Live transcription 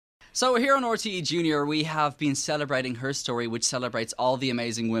So here on RTE Junior, we have been celebrating her story, which celebrates all the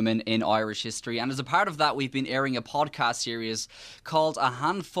amazing women in Irish history. And as a part of that, we've been airing a podcast series called A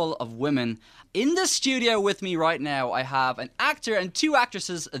Handful of Women. In the studio with me right now, I have an actor and two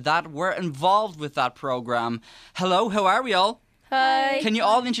actresses that were involved with that programme. Hello, how are we all? Hi. Can you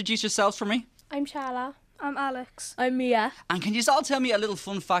all introduce yourselves for me? I'm Shala. I'm Alex. I'm Mia. And can you all tell me a little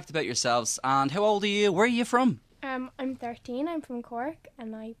fun fact about yourselves? And how old are you? Where are you from? I'm 13. I'm from Cork,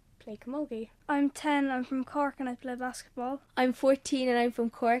 and I play camogie. I'm 10. I'm from Cork and I play basketball. I'm 14 and I'm from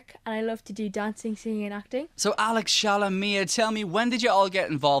Cork and I love to do dancing, singing and acting. So Alex, Shala, Mia, tell me, when did you all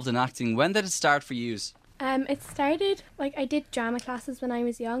get involved in acting? When did it start for you? It started, I did drama classes when I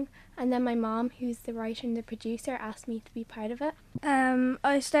was young, and then my mom, who's the writer and the producer, asked me to be part of it.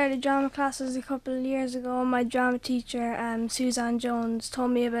 I started drama classes a couple of years ago. My drama teacher, Suzanne Jones, told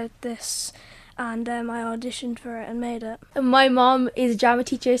me about this, and I auditioned for it and made it. My mom is a drama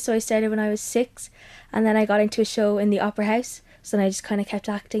teacher, so I started when I was 6 and then I got into a show in the Opera House. So then I just kind of kept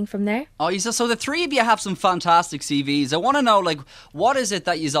acting from there. Oh, so the three of you have some fantastic CVs. I want to know, what is it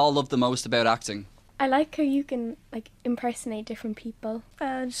that you all love the most about acting? I like how you can, impersonate different people.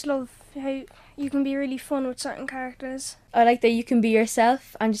 I just love how you can be really fun with certain characters. I like that you can be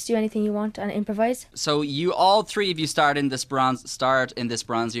yourself and just do anything you want and improvise. So you, all three of you, starred in this brand new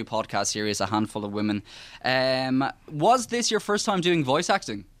podcast series, A Handful of Women. Was this your first time doing voice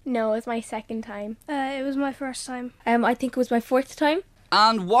acting? No, it was my second time. It was my first time. I think it was my 4th time.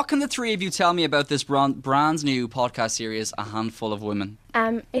 And what can the three of you tell me about this brand new podcast series, A Handful of Women?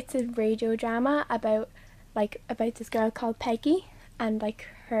 It's a radio drama about this girl called Peggy and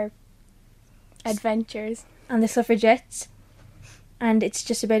her adventures. And the suffragettes. And it's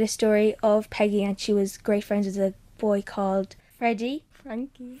just about a story of Peggy, and she was great friends with a boy called Frankie,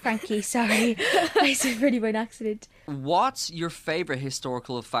 sorry. I said Freddie by accident. What's your favourite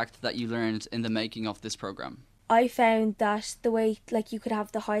historical fact that you learned in the making of this programme? I found that the way, you could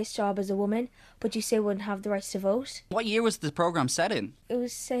have the highest job as a woman, but you still wouldn't have the rights to vote. What year was the programme set in? It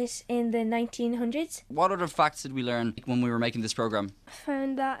was set in the 1900s. What other facts did we learn when we were making this programme? I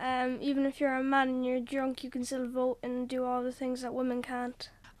found that even if you're a man and you're drunk, you can still vote and do all the things that women can't.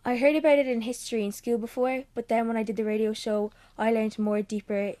 I heard about it in history in school before, but then when I did the radio show, I learned more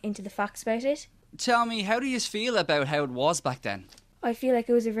deeper into the facts about it. Tell me, how do you feel about how it was back then? I feel like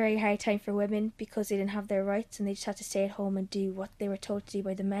it was a very hard time for women because they didn't have their rights and they just had to stay at home and do what they were told to do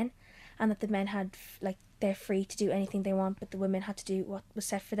by the men, and that the men had, they're free to do anything they want, but the women had to do what was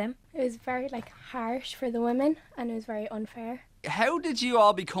set for them. It was very, harsh for the women, and it was very unfair. How did you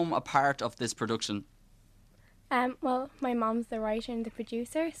all become a part of this production? Well, my mom's the writer and the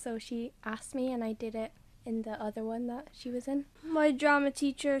producer, so she asked me and I did it in the other one that she was in. My drama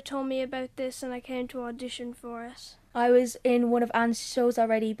teacher told me about this and I came to audition for it. I was in one of Anne's shows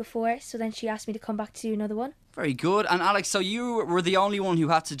already before, so then she asked me to come back to do another one. Very good. And Alex, so you were the only one who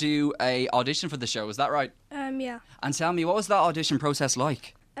had to do a audition for the show, is that right? Yeah. And tell me, what was that audition process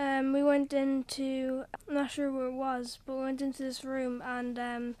like? We went into, I'm not sure where it was, but we went into this room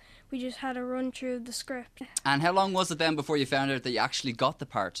and we just had a run through the script. And how long was it then before you found out that you actually got the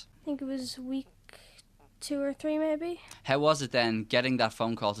part? I think it was week 2 or 3 maybe. How was it then getting that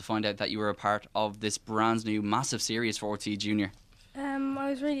phone call to find out that you were a part of this brand new massive series for RTE Junior? I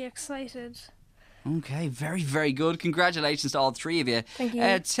was really excited. Okay, very, very good. Congratulations to all three of you. Thank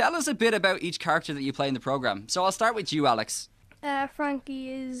you. Tell us a bit about each character that you play in the programme. So I'll start with you, Alex. Frankie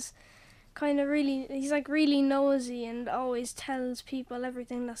is he's really nosy and always tells people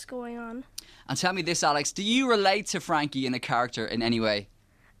everything that's going on. And tell me this, Alex, do you relate to Frankie in a character in any way?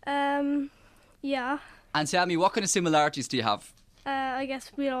 Yeah. And tell me, what kind of similarities do you have? I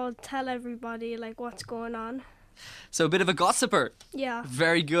guess we all tell everybody what's going on. So a bit of a gossiper. Yeah.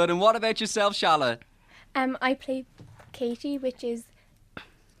 Very good. And what about yourself, Shala? I play Katie, which is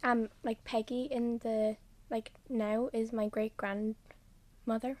Peggy in the now is my great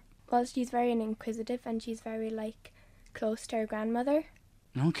grandmother. Well, she's very inquisitive and she's very close to her grandmother.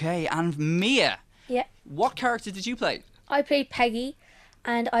 Okay, and Mia. Yeah. What character did you play? I played Peggy,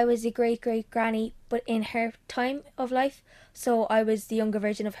 and I was the great-great-granny, but in her time of life. So I was the younger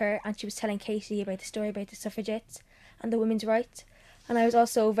version of her, and she was telling Katie about the story about the suffragettes and the women's rights. And I was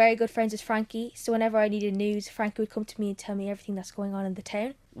also very good friends with Frankie, so whenever I needed news, Frankie would come to me and tell me everything that's going on in the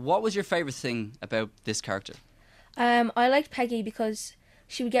town. What was your favourite thing about this character? I liked Peggy because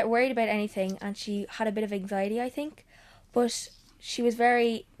she would get worried about anything, and she had a bit of anxiety, I think. But she was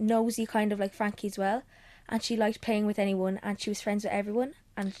very nosy, kind of like Frankie as well. And she liked playing with anyone, and she was friends with everyone.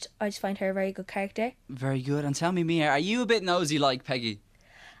 And I just find her a very good character. Very good. And tell me, Mia, are you a bit nosy like Peggy?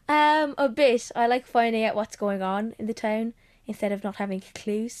 A bit. I like finding out what's going on in the town instead of not having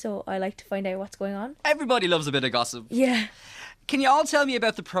clues. So I like to find out what's going on. Everybody loves a bit of gossip. Yeah. Can you all tell me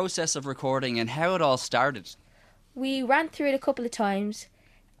about the process of recording and how it all started? We ran through it a couple of times,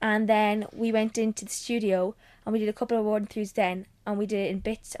 and then we went into the studio and we did a couple of run-throughs then, and we did it in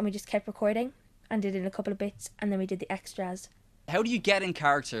bits, and we just kept recording and did it in a couple of bits, and then we did the extras. How do you get in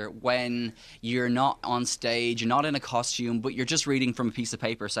character when you're not on stage, you're not in a costume, but you're just reading from a piece of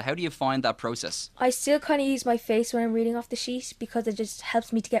paper? So how do you find that process? I still kind of use my face when I'm reading off the sheet because it just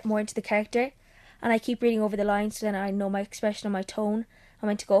helps me to get more into the character, and I keep reading over the lines so then I know my expression and my tone and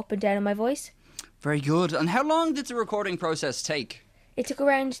when to go up and down in my voice. Very good. And how long did the recording process take? It took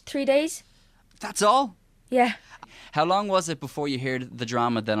around 3 days. That's all? Yeah, How long was it before you heard the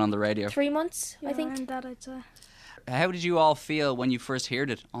drama then on the radio? 3 months, Yeah, I think. around that, I'd say. How did you all feel when you first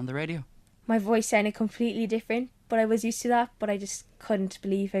heard it on the radio? My voice sounded completely different, but I was used to that, but I just couldn't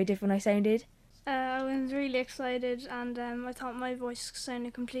believe how different I sounded. I was really excited, and I thought my voice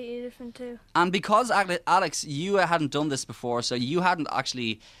sounded completely different too. And because, Alex, you hadn't done this before, so you hadn't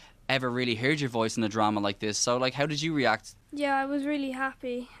actually ever really heard your voice in a drama like this. So, like, how did you react? Yeah, I was really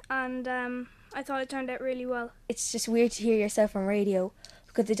happy, and I thought it turned out really well. It's just weird to hear yourself on radio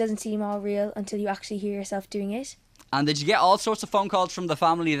because it doesn't seem all real until you actually hear yourself doing it. And did you get all sorts of phone calls from the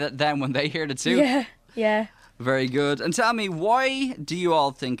family then when they heard it too? Yeah. Very good. And tell me, why do you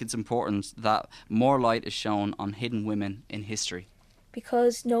all think it's important that more light is shown on hidden women in history?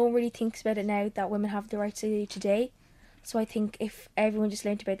 Because no one really thinks about it now that women have the rights they do today. So I think if everyone just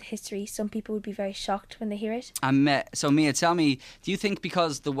learned about the history, some people would be very shocked when they hear it. So Mia, tell me, do you think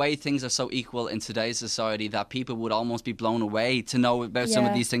because the way things are so equal in today's society that people would almost be blown away to know about some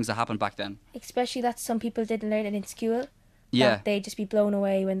of Yeah. these things that happened back then? Especially that some people didn't learn it in school. Yeah. That they'd just be blown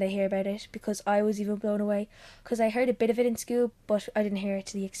away when they hear about it, because I was even blown away because I heard a bit of it in school, but I didn't hear it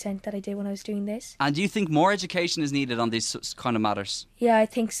to the extent that I did when I was doing this. And do you think more education is needed on these kind of matters? Yeah, I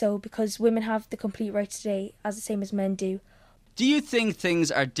think so, because women have the complete rights today as the same as men do. Do you think things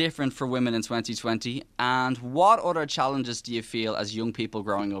are different for women in 2020? And what other challenges do you feel as young people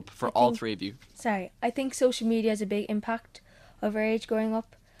growing up for all three of you? I think social media has a big impact of our age growing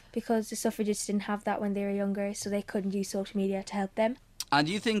up, because the suffragists didn't have that when they were younger, so they couldn't use social media to help them. And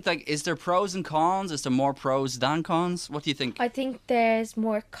do you think, like, is there pros and cons? Is there more pros than cons? What do you think? I think there's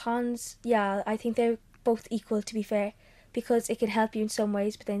more cons. Yeah, I think they're both equal, to be fair, because it can help you in some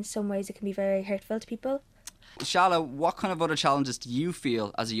ways, but then in some ways it can be very hurtful to people. Shala, what kind of other challenges do you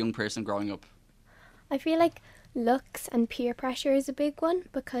feel as a young person growing up? I feel like looks and peer pressure is a big one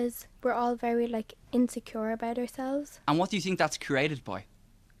because we're all very insecure about ourselves. And what do you think that's created by?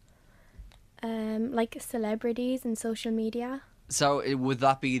 Like celebrities and social media. So would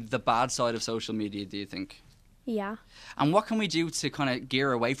that be the bad side of social media, do you think? Yeah. And what can we do to kind of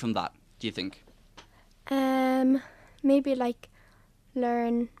gear away from that, do you think? Maybe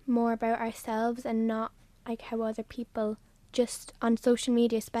learn more about ourselves and not how other people just on social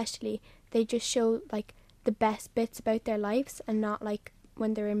media especially, they just show the best bits about their lives and not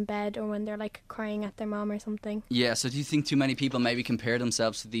when they're in bed or when they're crying at their mom or something. Yeah, so do you think too many people maybe compare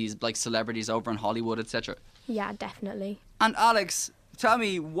themselves to these celebrities over in Hollywood, etc.? Yeah, definitely. And Alex, tell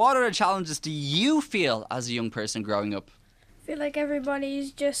me, what other challenges do you feel as a young person growing up? I feel like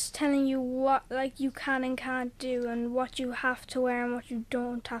everybody's just telling you what you can and can't do, and what you have to wear and what you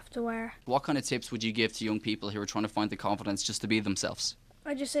don't have to wear. What kind of tips would you give to young people who are trying to find the confidence just to be themselves?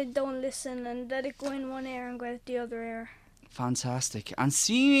 I just say don't listen and let it go in one ear and go out the other ear. Fantastic. And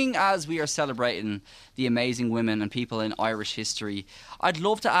seeing as we are celebrating the amazing women and people in Irish history, I'd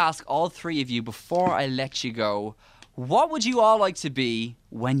love to ask all three of you, before I let you go, what would you all like to be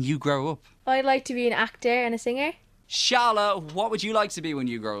when you grow up? I'd like to be an actor and a singer. Shala, what would you like to be when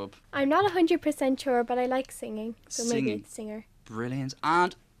you grow up? I'm not 100% sure, but I like singing, so maybe Singing. it's singer. Brilliant.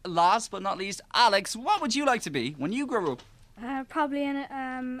 And last but not least, Alex, what would you like to be when you grow up? Probably an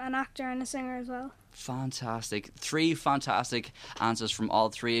actor and a singer as well. Fantastic. Three fantastic answers from all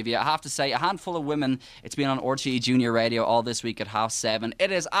three of you. I have to say, A Handful of Women, it's been on RTE Junior Radio all this week at 7:30. It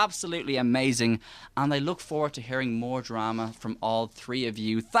is absolutely amazing, and I look forward to hearing more drama from all three of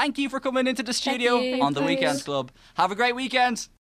you. Thank you for coming into the studio you. on the Thank you. Weekend Club. Have a great weekend.